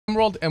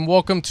World, and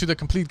welcome to the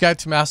complete guide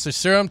to master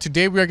Serum.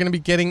 Today we are going to be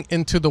getting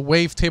into the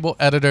wavetable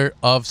editor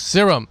of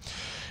Serum.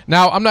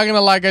 Now, I'm not going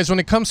to lie, guys, when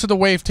it comes to the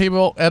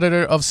wavetable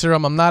editor of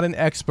Serum, I'm not an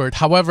expert.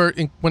 However,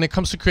 when it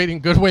comes to creating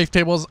good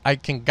wavetables, I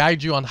can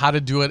guide you on how to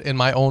do it in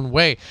my own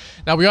way.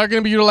 Now, we are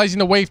going to be utilizing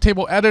the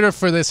wavetable editor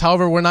for this.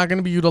 However, we're not going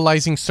to be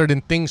utilizing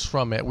certain things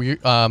from it.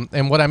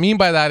 And what I mean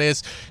by that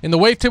is, in the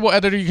wavetable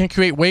editor, you can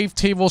create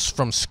wavetables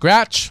from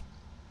scratch,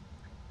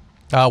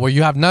 where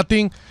you have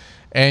nothing.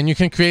 And you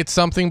can create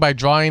something by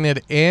drawing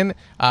it in,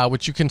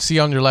 which you can see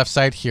on your left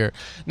side here.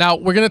 Now,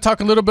 we're going to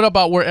talk a little bit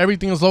about where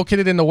everything is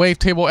located in the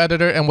wavetable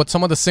editor and what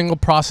some of the single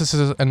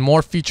processes and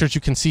more features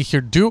you can see here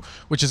do,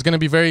 which is going to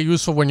be very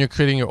useful when you're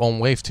creating your own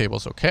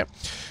wavetables, okay?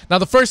 Now,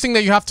 the first thing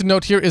that you have to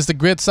note here is the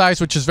grid size,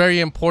 which is very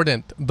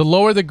important. The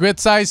lower the grid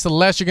size, the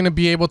less you're going to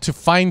be able to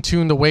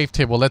fine-tune the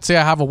wavetable. Let's say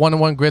I have a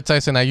 1:1 grid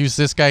size and I use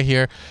this guy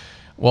here.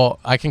 Well,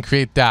 I can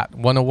create that.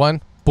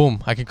 1:1,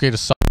 boom, I can create a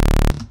sine.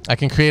 I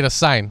can create a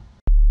sine.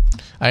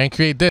 I can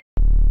create this.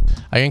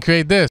 I can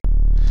create this.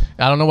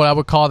 I don't know what I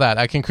would call that.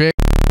 I can create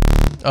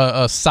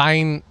a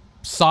sine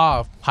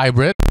saw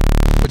hybrid,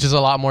 which is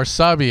a lot more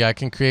subby. I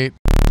can create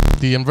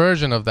the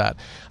inversion of that.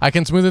 I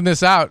can smoothen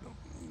this out.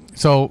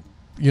 So,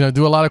 you know,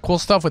 do a lot of cool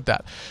stuff with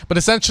that. But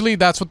essentially,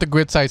 that's what the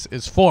grid size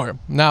is for.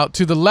 Now,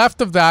 to the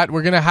left of that,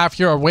 we're going to have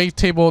here our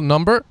wavetable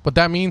number. What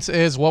that means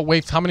is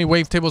how many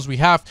wavetables we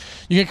have.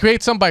 You can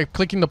create some by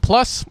clicking the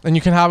plus, and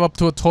you can have up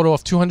to a total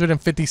of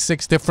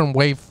 256 different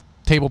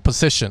wavetable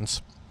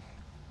positions.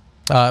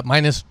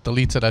 Minus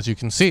deletes it, as you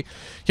can see.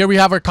 Here we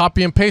have our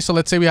copy and paste. So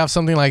let's say we have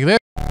something like this.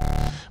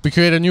 We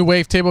create a new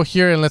wavetable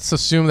here, and let's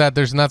assume that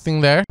there's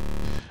nothing there.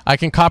 I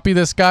can copy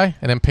this guy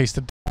and then paste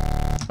it.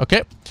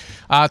 Okay.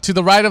 To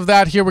the right of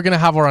that here, we're going to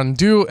have our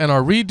undo and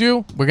our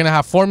redo. We're going to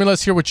have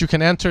formulas here, which you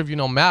can enter if you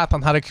know math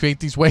on how to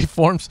create these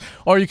waveforms,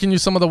 or you can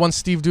use some of the ones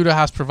Steve Duda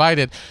has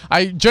provided.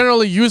 I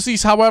generally use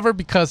these, however,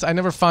 because I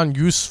never found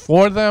use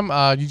for them.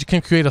 You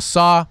can create a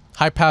saw,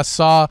 high pass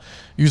saw,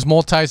 use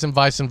multis and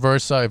vice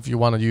versa if you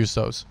want to use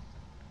those.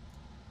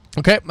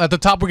 Okay, at the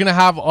top, we're going to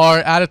have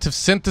our additive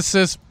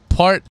synthesis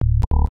part,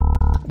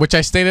 which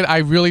I stated I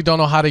really don't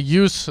know how to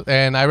use,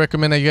 and I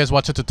recommend that you guys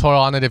watch a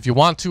tutorial on it if you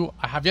want to.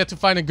 I have yet to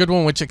find a good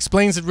one which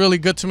explains it really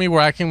good to me,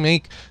 where I can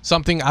make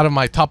something out of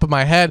my top of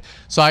my head,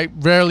 so I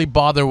rarely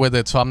bother with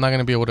it, so I'm not going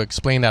to be able to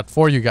explain that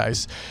for you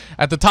guys.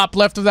 At the top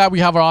left of that, we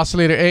have our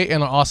oscillator A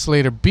and our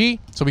oscillator B,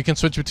 so we can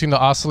switch between the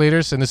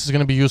oscillators, and this is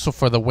going to be useful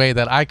for the way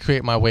that I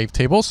create my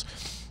wavetables.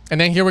 And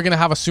then here we're going to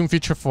have a zoom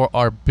feature for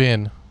our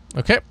bin.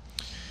 Okay.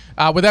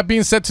 With that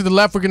being said, to the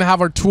left, we're going to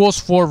have our tools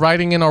for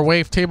writing in our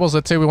wavetables.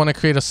 Let's say we want to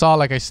create a saw,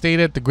 like I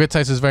stated. The grid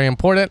size is very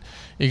important.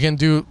 You can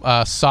do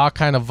saw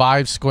kind of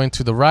vibes going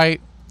to the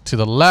right, to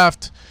the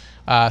left,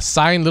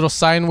 sine, little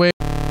sine wave.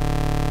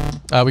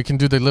 We can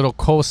do the little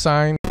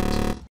cosine.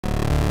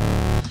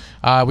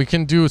 We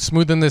can do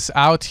smoothing this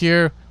out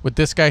here with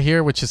this guy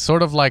here, which is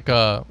sort of like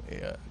a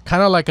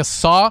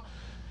saw,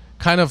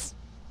 kind of,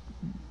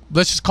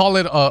 let's just call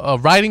it a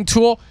writing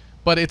tool,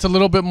 but it's a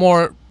little bit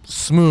more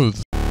smooth.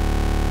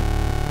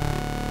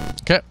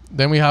 Okay,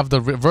 then we have the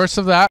reverse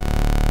of that.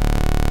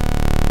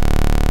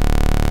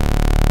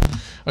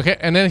 Okay,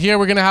 and then here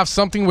we're going to have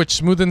something which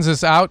smoothens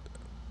this out.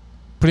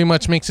 Pretty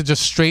much makes it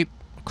just straight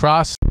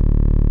across.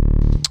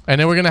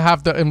 And then we're going to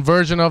have the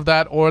inversion of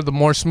that, or the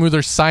more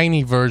smoother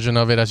siney version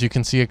of it. As you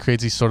can see, it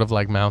creates these sort of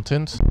like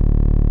mountains.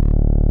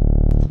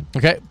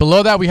 Okay,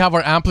 below that we have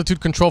our amplitude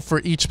control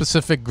for each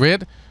specific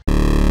grid.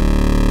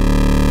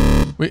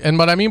 And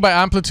what I mean by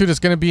amplitude is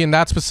going to be in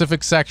that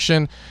specific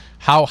section,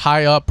 how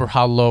high up or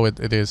how low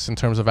it is in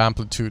terms of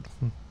amplitude.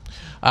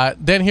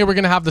 Then here we're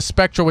going to have the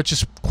spectral, which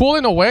is cool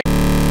in a way.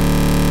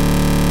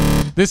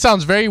 This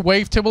sounds very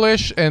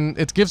wavetable-ish, and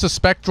it gives a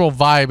spectral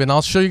vibe, and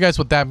I'll show you guys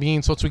what that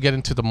means once we get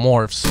into the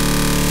morphs.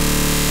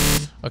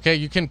 Okay,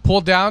 you can pull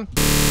down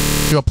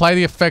to apply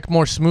the effect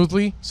more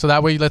smoothly. So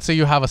that way, let's say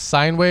you have a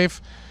sine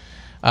wave,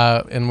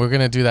 and we're going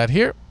to do that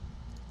here.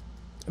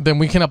 Then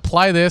we can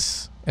apply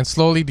this and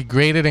slowly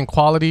degrade it in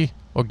quality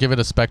or give it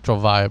a spectral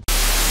vibe.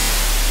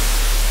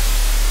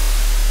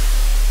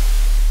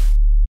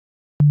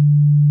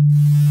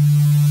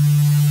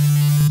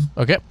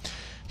 Okay,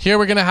 here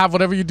we're gonna have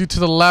whatever you do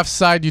to the left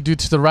side, you do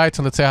to the right.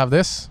 So let's say I have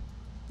this.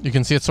 You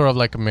can see it's sort of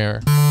like a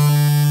mirror.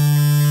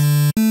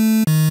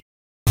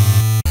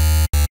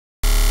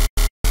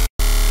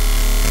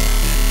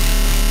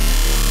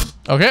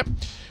 Okay,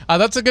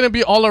 that's gonna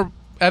be all our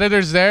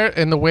editors there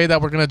in the way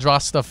that we're going to draw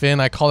stuff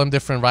in. I call them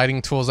different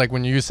writing tools. Like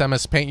when you use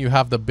MS Paint, you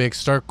have the big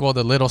circle,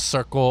 the little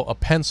circle, a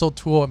pencil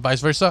tool, and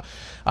vice versa.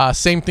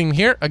 Same thing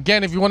here.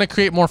 Again, if you want to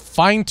create more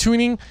fine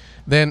tuning,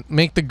 then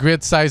make the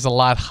grid size a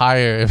lot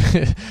higher.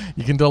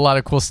 You can do a lot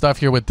of cool stuff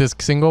here with this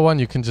single one.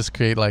 You can just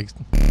create like...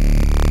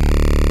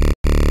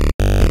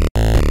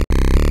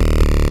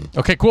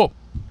 Okay, cool.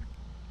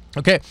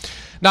 Okay,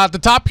 now at the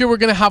top here, we're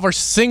going to have our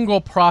single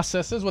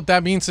processes. What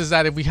that means is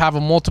that if we have a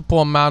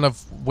multiple amount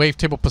of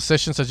wavetable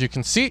positions, as you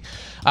can see,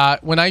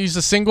 when I use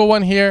the single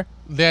one here,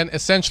 then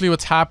essentially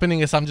what's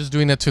happening is I'm just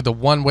doing it to the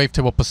one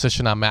wavetable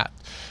position I'm at.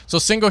 So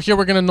single here,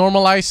 we're going to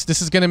normalize.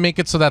 This is going to make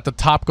it so that the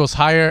top goes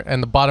higher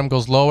and the bottom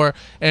goes lower.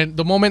 And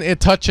the moment it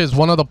touches,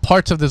 one of the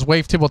parts of this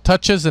wavetable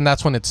touches, and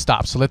that's when it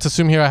stops. So let's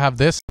assume here I have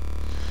this,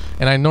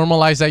 and I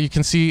normalize that. You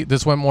can see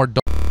this went more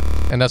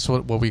dark, and that's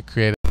what we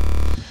created.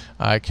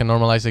 I can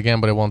normalize again,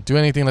 but it won't do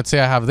anything. Let's say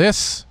I have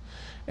this,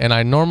 and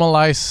I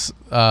normalize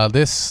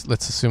this.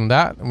 Let's assume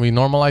that. And we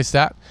normalize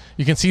that.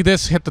 You can see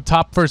this hit the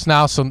top first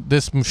now, so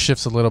this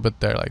shifts a little bit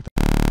there like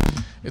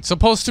that. It's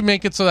supposed to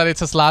make it so that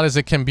it's as loud as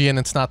it can be and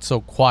it's not so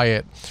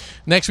quiet.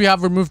 Next, we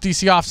have remove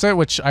DC offset,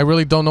 which I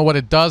really don't know what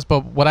it does,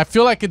 but what I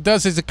feel like it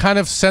does is it kind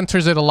of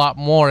centers it a lot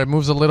more. It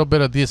moves a little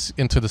bit of this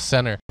into the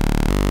center.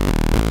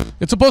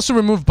 It's supposed to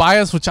remove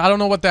bias, which I don't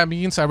know what that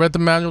means. I read the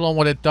manual on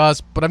what it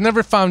does, but I've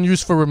never found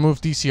use for remove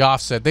DC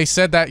offset. They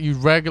said that you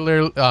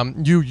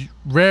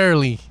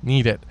rarely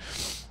need it.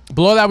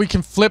 Below that, we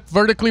can flip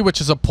vertically,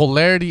 which is a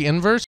polarity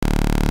inverse.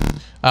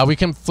 We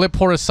can flip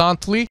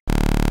horizontally,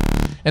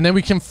 and then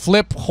we can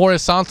flip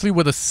horizontally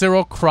with a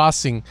zero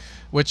crossing,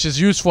 which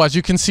is useful. As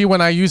you can see,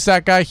 when I use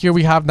that guy here,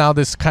 we have now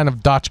this kind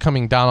of dodge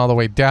coming down all the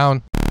way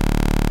down.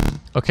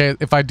 Okay,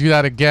 if I do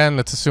that again,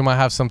 let's assume I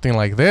have something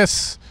like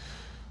this.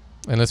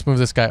 And let's move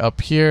this guy up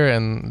here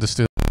and just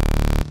do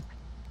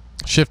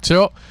shift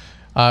 2.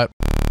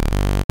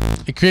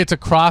 It creates a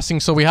crossing,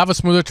 so we have a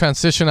smoother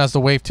transition as the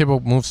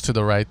wavetable moves to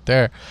the right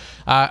there.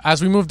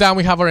 As we move down,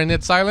 we have our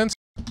init silence,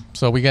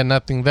 so we get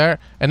nothing there.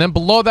 And then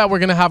below that, we're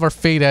going to have our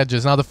fade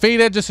edges. Now, the fade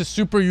edges is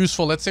super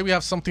useful. Let's say we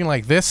have something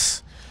like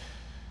this,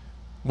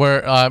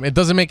 where it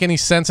doesn't make any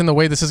sense in the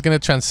way this is going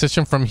to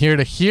transition from here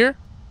to here.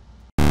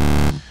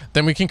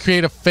 Then we can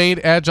create a fade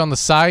edge on the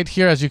side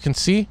here, as you can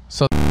see.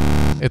 So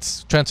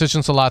its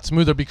transitions a lot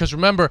smoother, because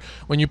remember,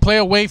 when you play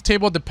a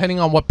wavetable, depending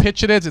on what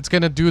pitch it is, it's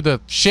going to do the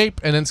shape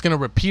and then it's going to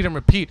repeat and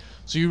repeat.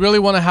 So you really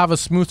want to have a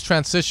smooth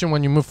transition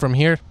when you move from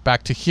here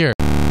back to here.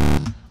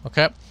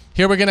 Okay,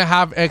 here we're going to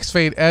have X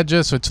fade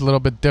edges, so it's a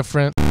little bit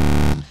different.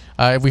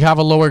 If we have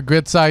a lower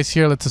grid size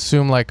here, let's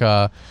assume like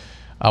a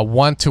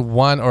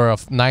 1:1 or a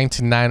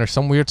 9:9 or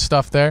some weird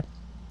stuff there,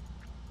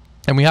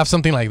 and we have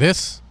something like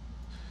this,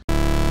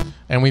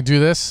 and we do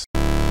this.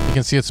 You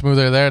can see it's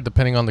smoother there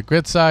depending on the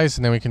grid size,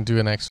 and then we can do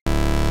an X,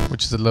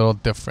 which is a little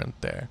different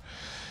there.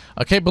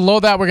 Okay, below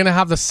that, we're going to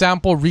have the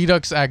sample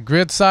redux at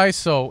grid size.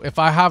 So if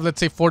I have, let's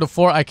say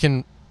 4:4, I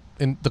can,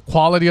 the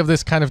quality of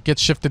this kind of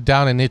gets shifted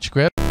down in each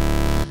grid.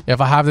 If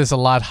I have this a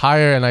lot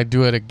higher and I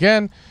do it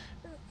again,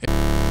 it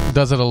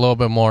does it a little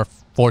bit more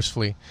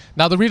forcefully.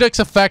 Now, the redux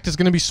effect is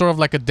going to be sort of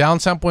like a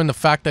downsample in the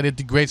fact that it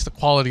degrades the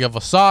quality of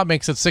a saw,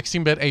 makes it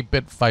 16-bit,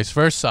 8-bit, vice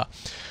versa.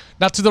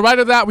 Now, to the right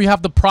of that, we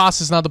have the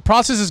process. Now, the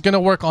process is going to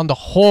work on the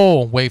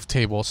whole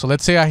wavetable. So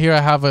let's say I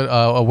have a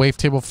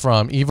wavetable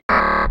from Eva.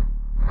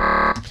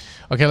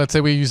 Okay, let's say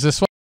we use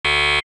this one.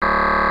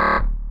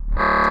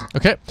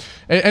 Okay,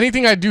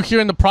 anything I do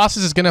here in the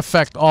process is going to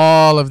affect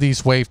all of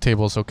these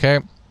wavetables, okay?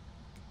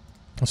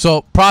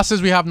 So process,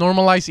 we have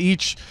normalize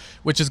each,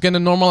 which is going to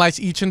normalize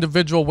each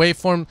individual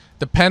waveform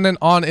dependent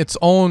on its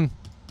own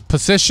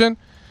position.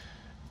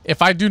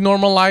 If I do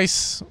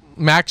normalize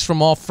max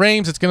from all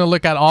frames, it's going to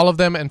look at all of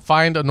them and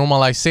find a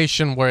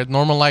normalization where it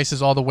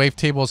normalizes all the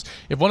wavetables.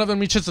 If one of them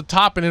reaches the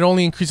top and it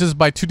only increases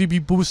by 2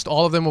 dB boost,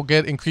 all of them will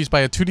get increased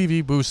by a 2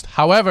 dB boost.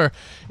 However,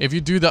 if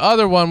you do the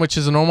other one, which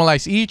is a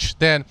normalize each,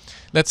 then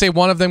let's say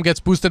one of them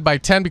gets boosted by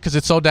 10 because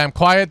it's so damn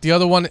quiet. The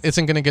other one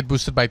isn't going to get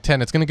boosted by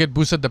 10. It's going to get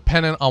boosted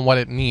dependent on what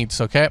it needs,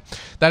 okay?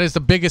 That is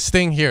the biggest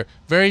thing here.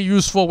 Very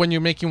useful when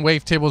you're making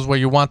wavetables where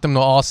you want them to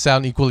all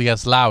sound equally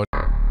as loud.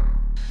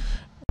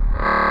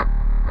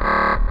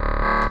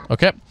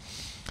 Okay,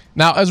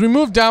 now as we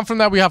move down from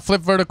that, we have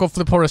flip vertical,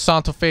 flip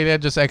horizontal, fade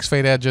edges, X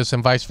fade edges,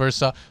 and vice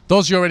versa.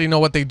 Those you already know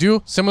what they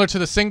do. Similar to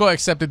the single,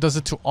 except it does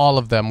it to all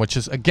of them, which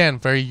is again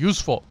very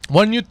useful.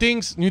 One new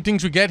things we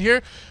get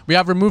here, we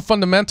have remove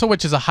fundamental,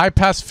 which is a high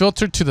pass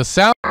filter to the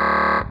sound.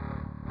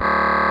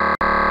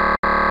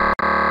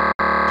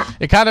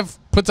 It kind of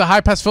puts a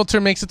high pass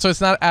filter, makes it so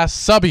it's not as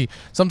subby.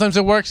 Sometimes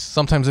it works,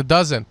 sometimes it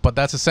doesn't, but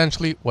that's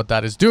essentially what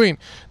that is doing.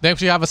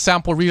 Next, we have a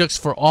sample redux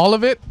for all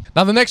of it.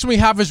 Now, the next one we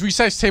have is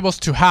resize tables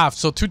to half.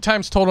 So 2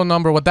 times total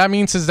number. What that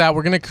means is that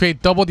we're going to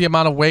create double the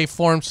amount of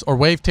waveforms or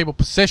wavetable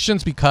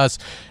positions, because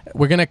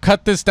we're going to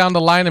cut this down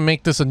the line and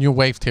make this a new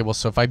wavetable.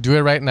 So if I do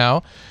it right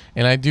now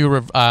and I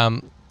do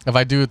if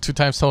I do 2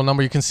 times total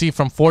number, you can see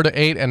from 4 to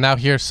 8, and now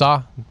here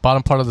saw,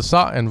 bottom part of the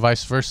saw, and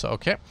vice versa,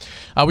 okay?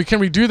 We can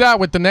redo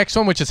that with the next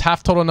one, which is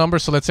half total number.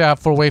 So let's say I have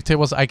 4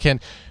 wavetables. I can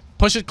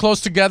push it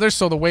close together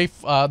so the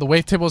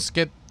wavetables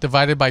get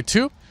divided by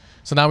 2.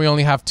 So now we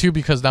only have 2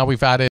 because now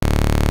we've added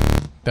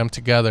them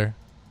together.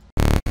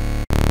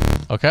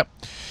 Okay.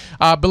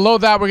 Below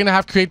that, we're going to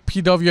have create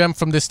PWM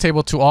from this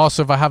table to all.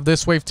 So if I have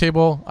this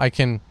wavetable, I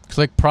can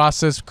click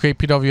process, create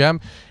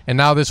PWM. And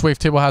now this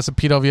wavetable has a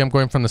PWM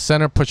going from the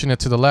center, pushing it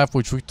to the left,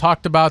 which we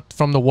talked about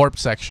from the warp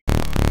section.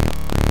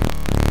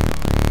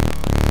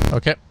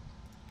 Okay.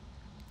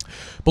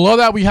 Below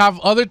that, we have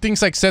other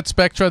things like set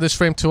spectra, this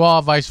frame to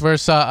all, vice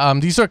versa.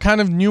 These are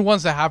kind of new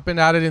ones that have been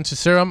added into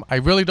Serum. I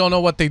really don't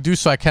know what they do,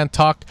 so I can't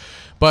talk.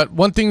 But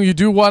one thing you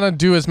do want to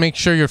do is make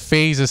sure your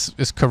phase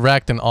is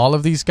correct in all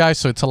of these guys,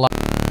 so it's a lot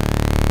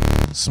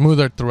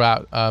smoother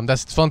throughout.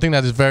 That's something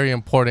that is very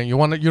important. You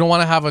don't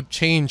want to have a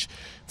change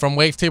from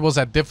wavetables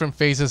at different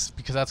phases,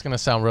 because that's going to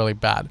sound really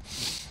bad.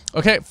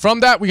 Okay,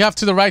 from that we have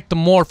to the right the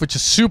morph, which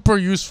is super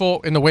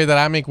useful in the way that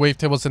I make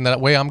wavetables, and that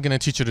way I'm going to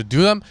teach you to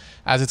do them,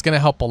 as it's going to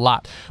help a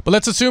lot. But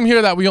let's assume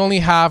here that we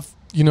only have,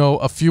 you know,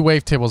 a few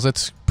wavetables.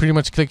 Let's pretty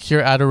much click here,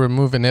 add or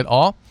remove in it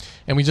all,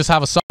 and we just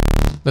have a song.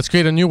 Let's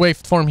create a new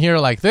waveform here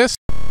like this.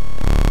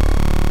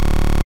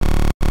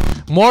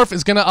 Morph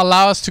is going to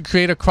allow us to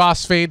create a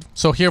crossfade.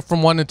 So here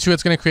from 1 to 2,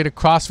 it's going to create a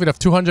crossfade of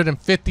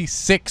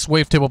 256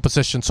 wavetable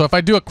positions. So if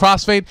I do a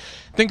crossfade,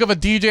 think of a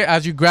DJ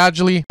as you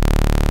gradually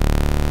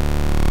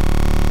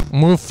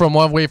move from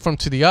one waveform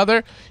to the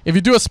other. If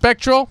you do a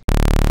spectral,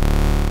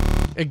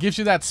 it gives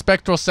you that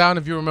spectral sound.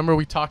 If you remember,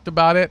 we talked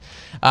about it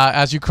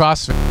as you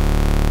crossfade.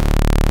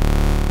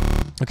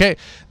 Okay,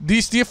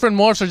 these different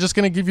morphs are just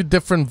going to give you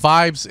different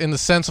vibes in the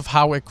sense of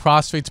how it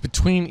crossfades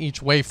between each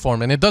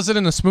waveform, and it does it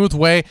in a smooth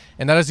way,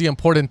 and that is the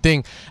important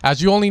thing,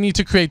 as you only need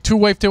to create 2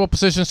 wavetable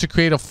positions to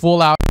create a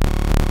full out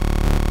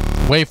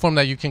waveform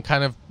that you can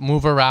kind of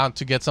move around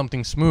to get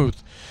something smooth.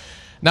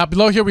 Now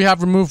below here we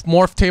have remove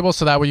morph table,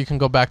 so that way you can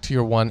go back to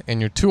your 1 and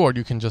your 2, or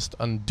you can just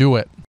undo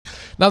it.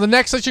 Now the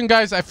next section,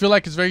 guys, I feel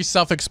like is very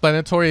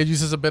self-explanatory. It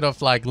uses a bit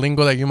of like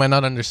lingo that you might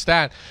not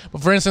understand.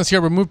 But for instance here,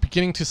 remove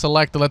beginning to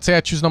selected. Let's say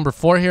I choose number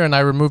 4 here and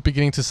I remove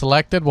beginning to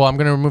selected. Well, I'm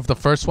going to remove the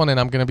first one and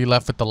I'm going to be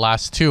left with the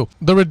last 2.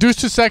 The reduce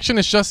to section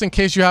is just in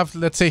case you have,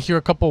 let's say here,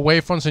 a couple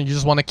waveforms and you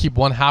just want to keep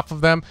 1/2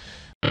 of them.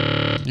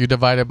 You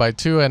divide it by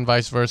 2 and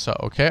vice versa.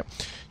 Okay.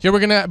 Here we're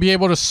going to be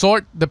able to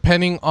sort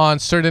depending on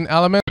certain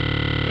elements.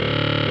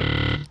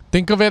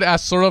 Think of it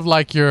as sort of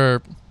like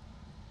your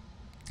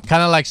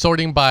kind of like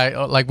sorting by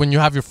like when you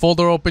have your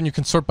folder open, you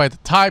can sort by the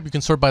type, you can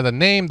sort by the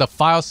name, the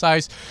file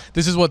size.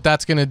 This is what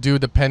that's going to do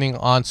depending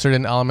on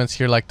certain elements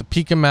here, like the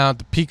peak amount,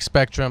 the peak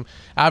spectrum,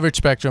 average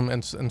spectrum,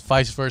 and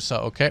vice versa.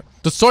 Okay,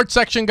 the sort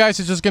section, guys,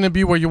 is just going to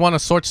be where you want to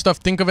sort stuff.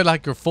 Think of it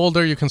like your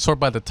folder. You can sort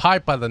by the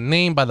type, by the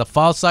name, by the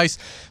file size.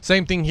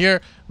 Same thing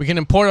here. We can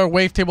import our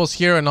wavetables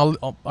here, and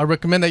I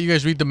recommend that you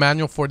guys read the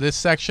manual for this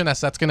section, as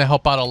that's going to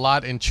help out a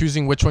lot in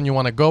choosing which one you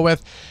want to go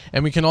with.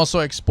 And we can also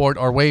export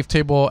our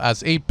wavetable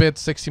as 8-bit,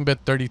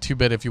 16-bit,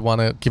 32-bit if you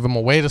want to give them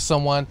away to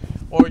someone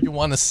or you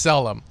want to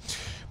sell them.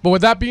 But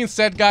with that being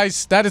said,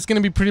 guys, that is going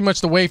to be pretty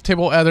much the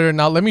wavetable editor.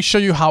 Now let me show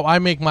you how I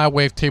make my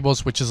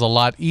wavetables, which is a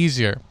lot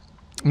easier.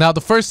 Now,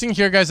 the first thing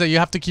here, guys, that you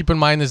have to keep in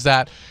mind is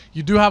that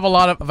you do have a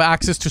lot of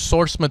access to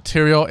source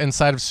material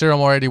inside of Serum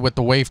already with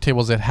the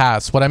wavetables it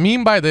has. What I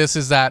mean by this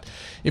is that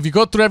if you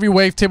go through every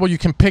wavetable, you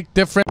can pick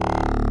different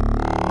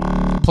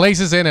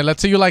places in it.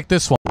 Let's say you like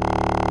this one.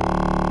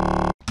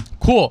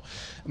 Cool.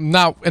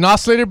 Now, in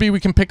Oscillator B, we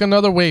can pick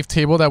another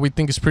wavetable that we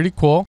think is pretty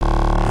cool.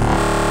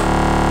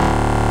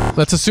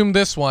 Let's assume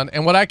this one.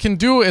 And what I can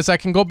do is I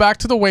can go back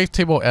to the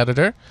wavetable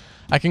editor.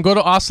 I can go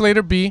to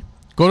Oscillator B,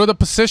 go to the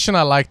position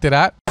I liked it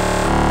at.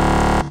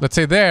 Let's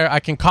say there,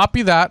 I can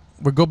copy that.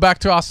 We'll go back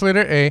to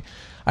Oscillator A.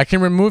 I can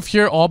remove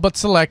here all but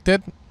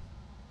selected.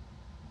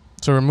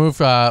 So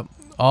remove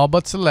all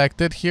but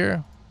selected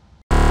here.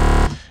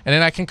 And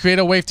then I can create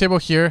a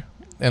wavetable here.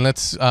 And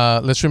let's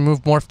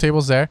remove morph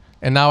tables there.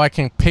 And now I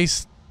can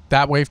paste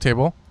that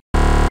wavetable.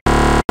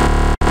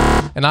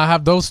 And I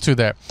have those 2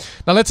 there.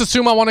 Now let's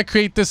assume I want to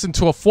create this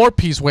into a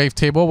 4-piece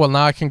wavetable. Well,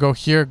 now I can go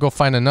here, go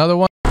find another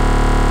one.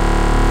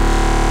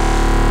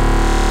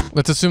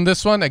 Let's assume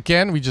this one.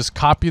 Again, we just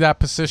copy that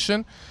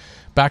position.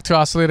 Back to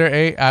Oscillator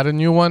A, add a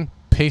new one,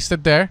 paste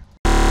it there.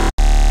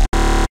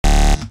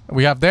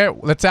 We have there.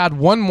 Let's add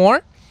one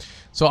more.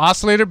 So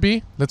Oscillator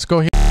B, let's go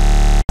here.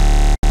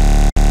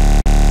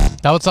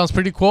 That one sounds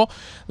pretty cool.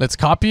 Let's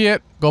copy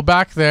it, go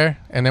back there,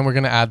 and then we're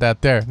going to add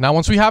that there. Now,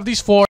 once we have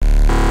these 4,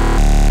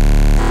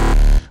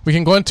 we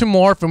can go into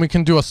morph and we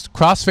can do a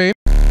crossfade.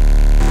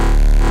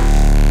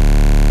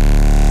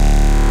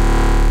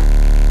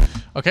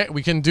 Okay,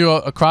 we can do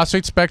a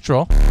crossfade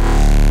spectral.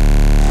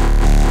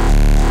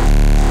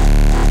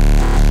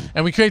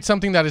 And we create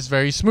something that is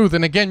very smooth.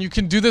 And again, you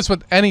can do this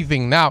with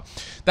anything. Now,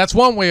 that's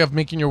one way of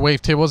making your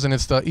wavetables, and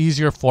it's the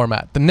easier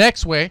format. The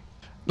next way,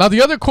 now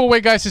the other cool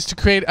way, guys, is to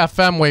create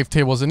FM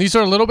wavetables. And these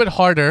are a little bit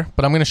harder,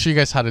 but I'm going to show you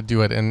guys how to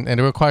do it. And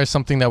it requires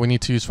something that we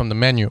need to use from the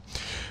menu.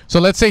 So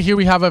let's say here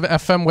we have an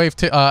FM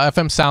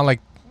FM sound,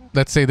 like,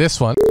 let's say this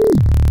one.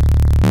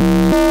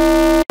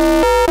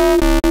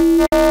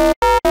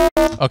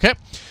 Okay,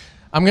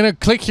 I'm going to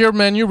click here,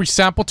 menu,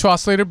 resample to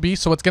Oscillator B.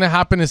 So what's going to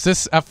happen is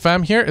this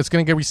FM here is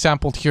going to get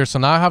resampled here. So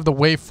now I have the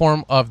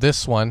waveform of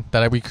this one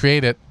that I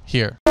recreated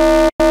here.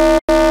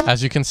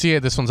 As you can see,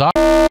 this one's off.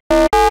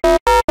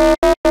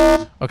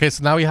 Okay,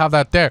 so now we have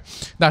that there.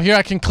 Now here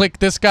I can click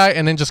this guy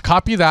and then just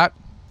copy that.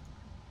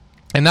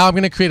 And now I'm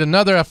going to create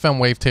another FM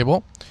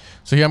wavetable.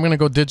 So here I'm going to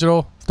go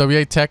digital,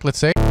 WA Tech, let's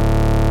say.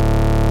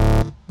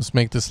 Let's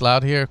make this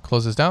loud here,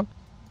 close this down.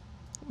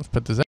 Let's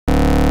put this in.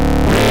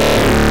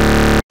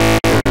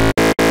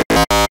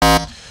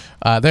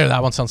 There,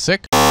 that one sounds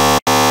sick.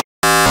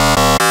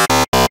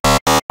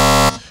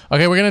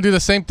 Okay, we're gonna do the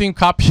same thing,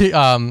 copy,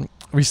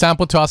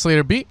 resample to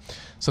oscillator B.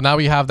 So now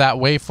we have that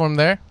waveform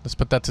there. Let's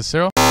put that to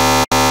 0.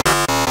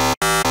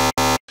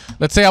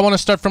 Let's say I want to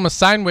start from a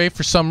sine wave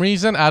for some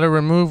reason. Add or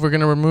remove, we're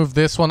gonna remove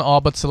this one all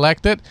but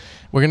select it.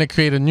 We're gonna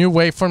create a new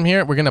waveform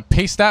here. We're gonna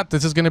paste that.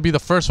 This is gonna be the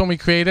first one we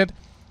created.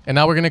 And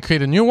now we're gonna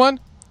create a new one.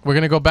 We're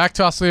gonna go back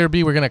to oscillator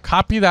B. We're gonna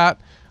copy that,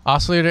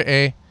 oscillator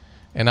A,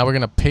 and now we're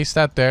gonna paste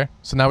that there.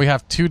 So now we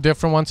have two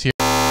different ones here.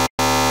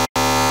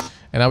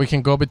 And now we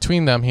can go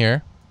between them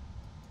here.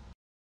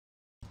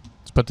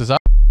 Let's put this up.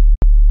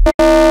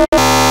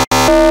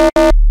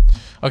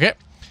 Okay,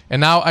 and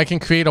now I can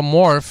create a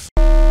morph.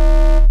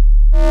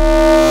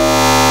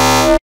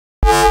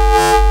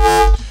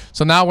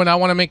 So now when I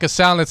want to make a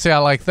sound, let's say I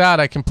like that,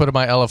 I can put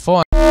my LFO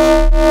on.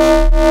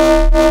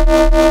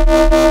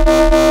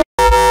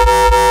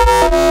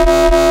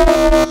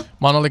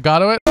 Mono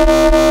legato it.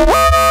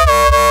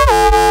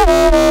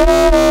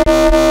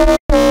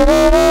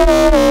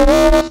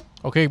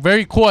 Okay,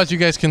 very cool, as you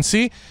guys can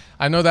see.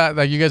 I know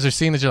that you guys are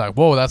seeing this, you're like,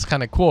 whoa, that's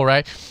kind of cool,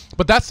 right?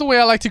 But that's the way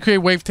I like to create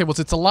wavetables.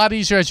 It's a lot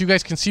easier, as you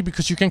guys can see,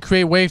 because you can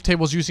create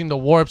wavetables using the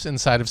warps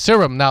inside of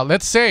Serum. Now,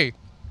 let's say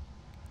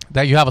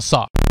that you have a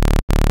saw.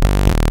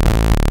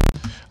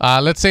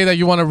 Let's say that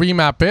you want to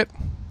remap it.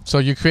 So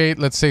you create,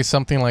 let's say,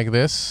 something like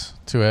this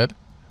to it.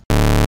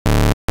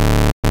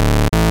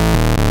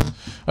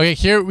 Okay,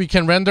 here we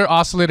can render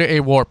oscillator A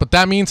warp, but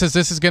that means is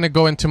this is going to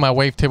go into my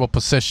wavetable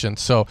position.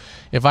 So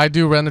if I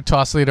do render to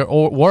oscillator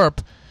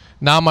warp,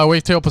 now my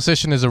wavetable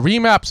position is a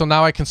remap. So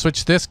now I can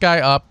switch this guy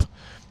up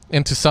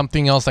into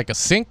something else like a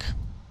sync.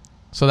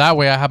 So that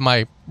way I have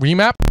my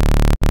remap.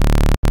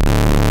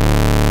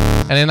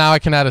 And then now I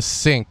can add a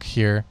sync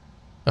here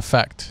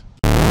effect.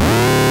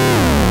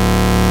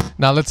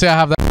 Now let's say I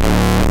have that.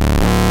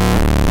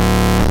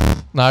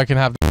 Now I can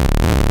have that.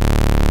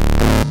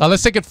 Now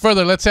let's take it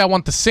further. Let's say I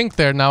want the sync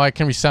there. Now I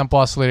can resample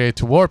oscillator A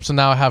to warp. So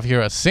now I have here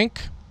a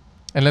sync.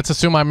 And let's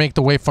assume I make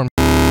the waveform.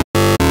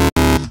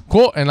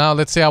 Cool. And now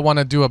let's say I want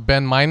to do a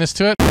bend minus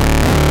to it.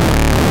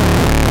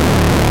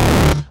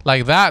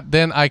 Like that.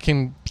 Then I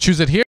can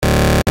choose it here.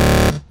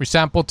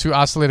 Resample to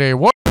oscillator A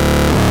warp.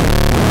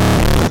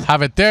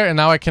 Have it there. And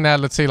now I can add,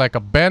 let's say, like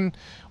a bend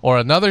or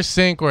another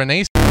sync or an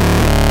A.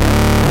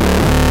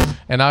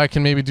 And now I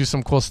can maybe do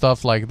some cool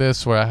stuff like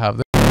this where I have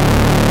this.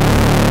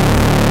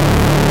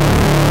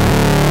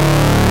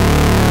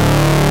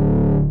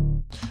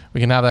 We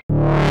can have that.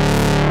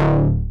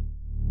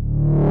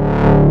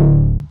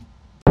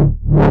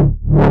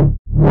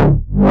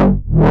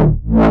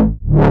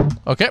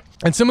 Okay,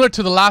 and similar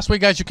to the last way,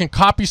 guys, you can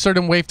copy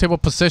certain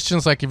wavetable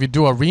positions. Like if you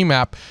do a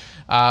remap,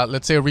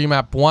 let's say a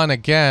remap 1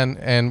 again,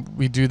 and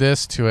we do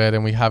this to it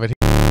and we have it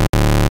here.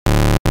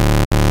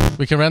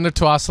 We can render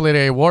to oscillator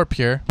A warp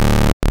here.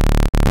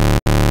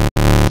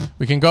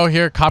 We can go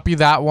here, copy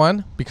that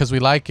one because we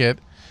like it.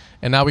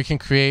 And now we can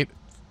create,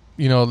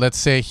 you know, let's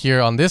say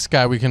here on this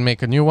guy, we can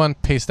make a new one,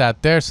 paste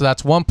that there. So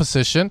that's one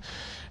position.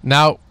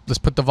 Now let's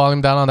put the volume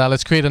down on that.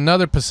 Let's create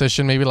another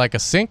position, maybe like a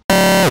sync.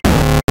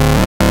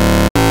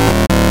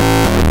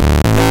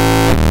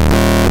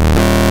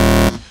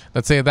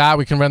 Let's say that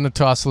we can render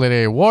to oscillator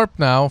A warp.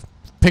 Now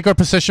pick our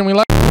position we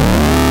like.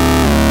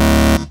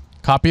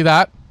 Copy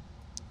that.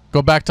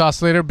 Go back to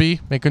oscillator B,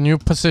 make a new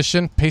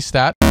position, paste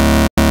that.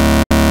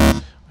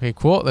 Okay,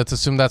 cool. Let's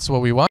assume that's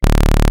what we want.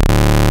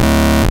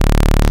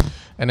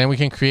 And then we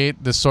can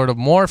create this sort of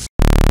morph.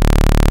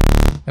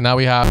 And now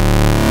we have.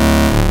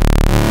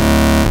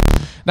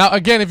 Now,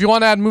 again, if you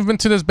want to add movement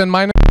to this bend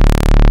minus,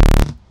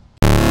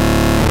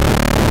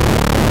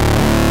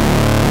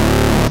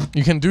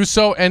 you can do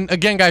so. And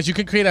again, guys, you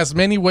can create as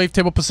many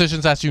wavetable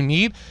positions as you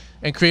need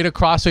and create a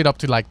crossfade up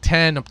to like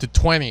 10, up to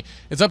 20.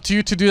 It's up to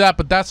you to do that,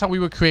 but that's how we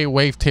would create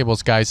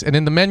wavetables, guys. And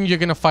in the menu, you're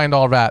going to find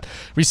all that.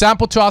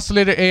 Resample to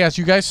oscillator A, as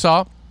you guys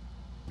saw.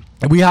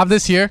 We have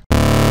this here.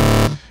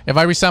 If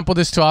I resample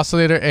this to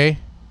oscillator A,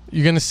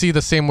 you're going to see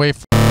the same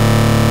wave.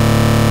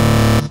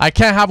 I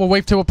can't have a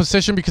wavetable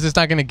position because it's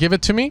not going to give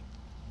it to me.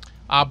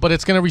 But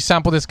it's going to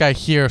resample this guy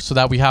here so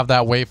that we have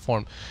that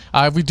waveform.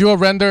 If we do a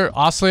render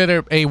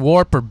oscillator A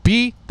warp or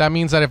B, that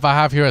means that if I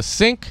have here a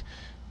sync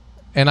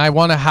and I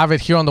want to have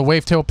it here on the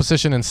wavetable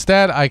position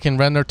instead, I can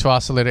render to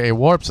oscillator A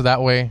warp. So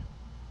that way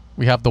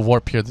we have the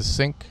warp here, the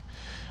sync.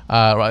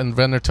 And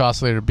render to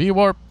oscillator B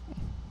warp.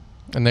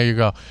 And there you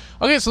go.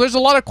 Okay, so there's a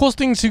lot of cool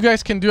things you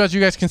guys can do, as you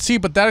guys can see,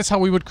 but that is how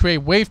we would create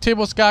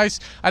wavetables, guys.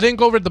 I didn't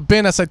go over the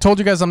bin, as I told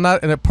you guys I'm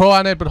not a pro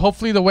on it, but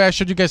hopefully the way I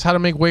showed you guys how to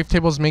make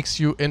wavetables makes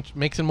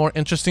it more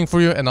interesting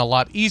for you and a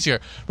lot easier.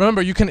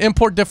 Remember, you can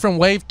import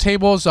different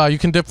wavetables. You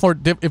can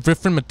import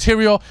different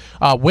material,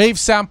 wave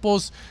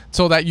samples,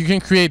 so that you can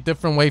create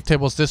different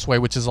wavetables this way,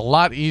 which is a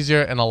lot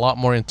easier and a lot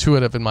more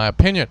intuitive, in my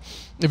opinion.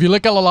 If you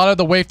look at a lot of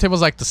the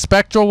wavetables, like the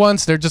spectral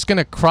ones, they're just going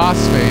to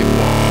crossfade.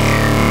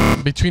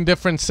 between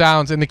different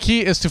sounds, and the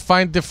key is to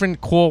find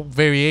different cool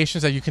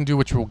variations that you can do,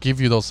 which will give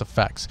you those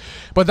effects.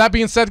 But that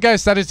being said,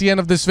 guys, that is the end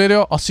of this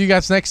video. I'll see you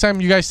guys next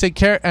time. You guys take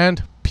care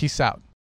and peace out.